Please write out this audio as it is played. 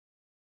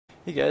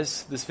Hey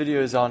guys, this video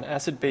is on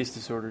acid-base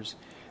disorders.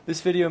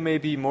 This video may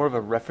be more of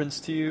a reference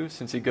to you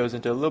since it goes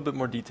into a little bit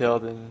more detail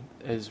than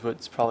is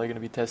what's probably going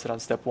to be tested on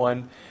step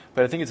 1,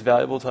 but I think it's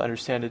valuable to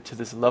understand it to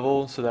this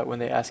level so that when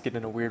they ask it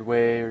in a weird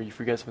way or you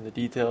forget some of the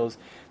details,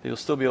 that you'll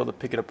still be able to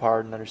pick it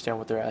apart and understand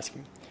what they're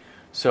asking.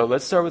 So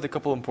let's start with a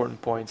couple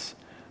important points.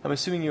 I'm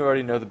assuming you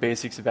already know the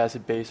basics of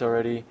acid-base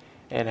already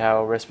and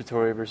how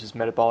respiratory versus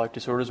metabolic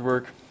disorders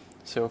work.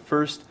 So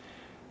first,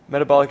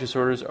 metabolic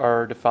disorders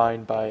are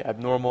defined by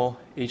abnormal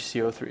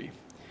HCO3.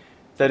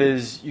 That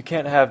is, you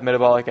can't have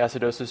metabolic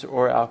acidosis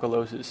or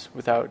alkalosis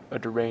without a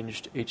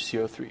deranged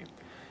HCO3.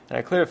 And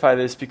I clarify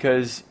this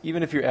because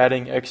even if you're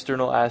adding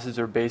external acids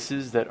or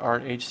bases that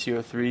aren't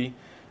HCO3,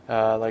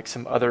 like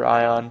some other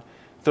ion,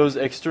 those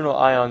external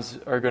ions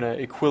are going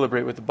to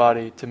equilibrate with the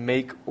body to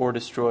make or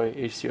destroy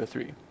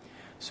HCO3.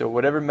 So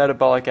whatever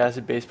metabolic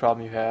acid-base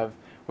problem you have,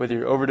 whether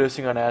you're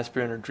overdosing on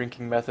aspirin or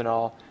drinking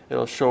methanol,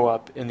 it'll show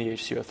up in the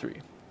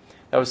HCO3.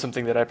 That was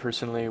something that I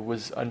personally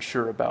was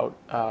unsure about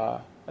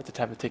at the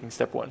time of taking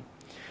step 1.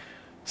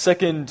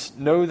 Second,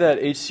 know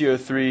that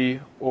HCO3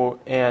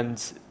 and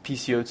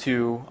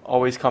PCO2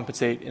 always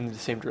compensate in the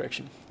same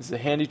direction. This is a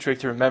handy trick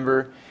to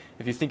remember.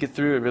 If you think it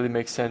through, it really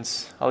makes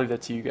sense. I'll leave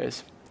that to you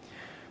guys.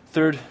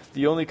 Third,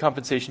 the only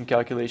compensation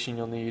calculation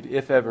you'll need,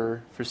 if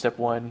ever, for step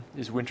 1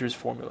 is Winter's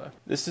formula.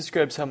 This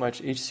describes how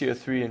much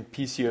HCO3 and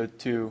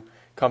PCO2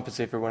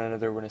 compensate for one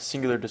another when a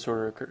singular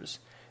disorder occurs.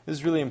 This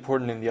is really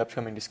important in the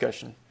upcoming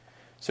discussion.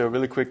 So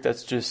really quick,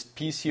 that's just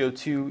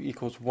PCO2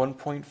 equals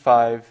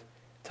 1.5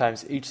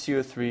 times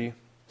HCO3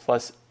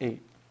 plus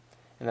 8.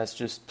 And that's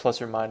just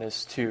plus or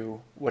minus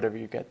 2, whatever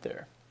you get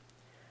there.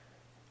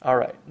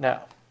 Alright,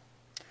 now,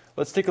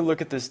 let's take a look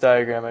at this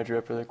diagram I drew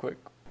up really quick.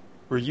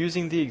 We're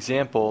using the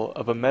example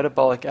of a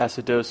metabolic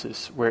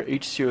acidosis where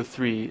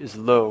HCO3 is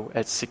low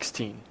at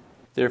 16.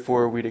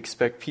 Therefore, we'd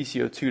expect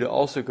PCO2 to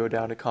also go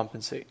down to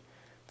compensate.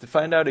 To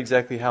find out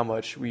exactly how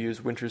much, we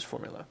use Winter's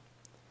formula.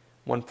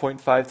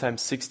 1.5 times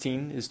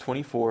 16 is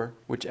 24,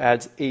 which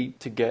adds 8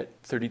 to get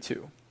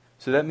 32.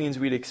 So that means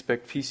we'd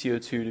expect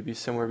PCO2 to be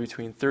somewhere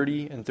between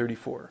 30 and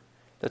 34.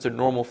 That's a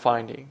normal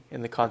finding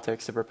in the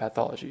context of our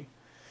pathology.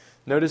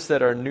 Notice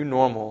that our new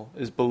normal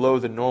is below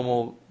the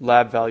normal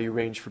lab value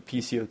range for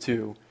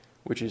PCO2,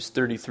 which is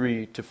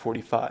 33 to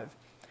 45.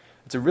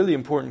 It's a really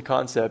important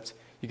concept.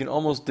 You can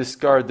almost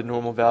discard the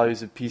normal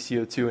values of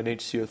PCO2 and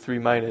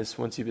HCO3 minus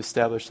once you've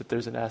established that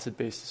there's an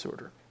acid-base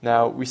disorder.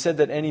 Now, we said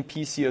that any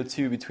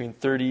PCO2 between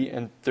 30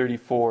 and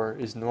 34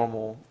 is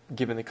normal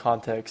given the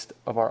context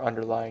of our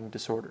underlying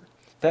disorder.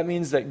 That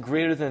means that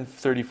greater than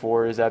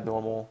 34 is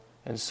abnormal,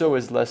 and so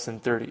is less than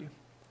 30.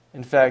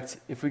 In fact,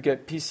 if we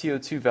get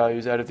PCO2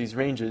 values out of these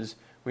ranges,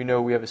 we know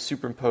we have a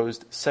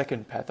superimposed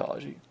second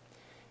pathology.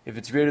 If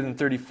it's greater than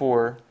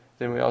 34,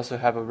 then we also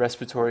have a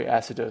respiratory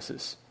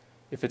acidosis.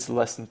 If it's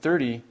less than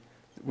 30,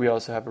 we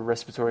also have a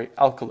respiratory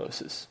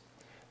alkalosis.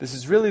 This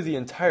is really the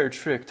entire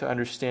trick to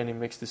understanding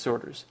mixed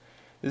disorders.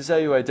 This is how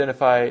you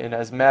identify an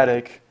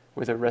asthmatic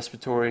with a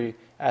respiratory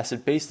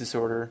acid-base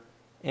disorder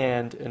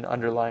and an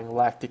underlying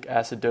lactic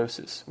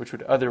acidosis, which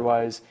would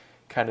otherwise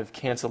kind of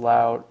cancel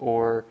out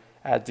or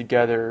add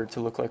together to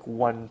look like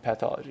one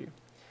pathology.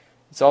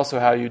 It's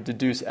also how you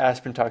deduce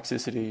aspirin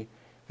toxicity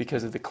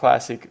because of the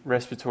classic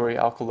respiratory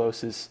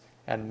alkalosis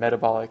and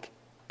metabolic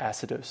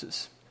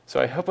acidosis. So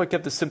I hope I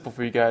kept this simple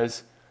for you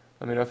guys.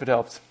 Let me know if it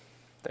helped.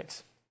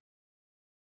 Thanks.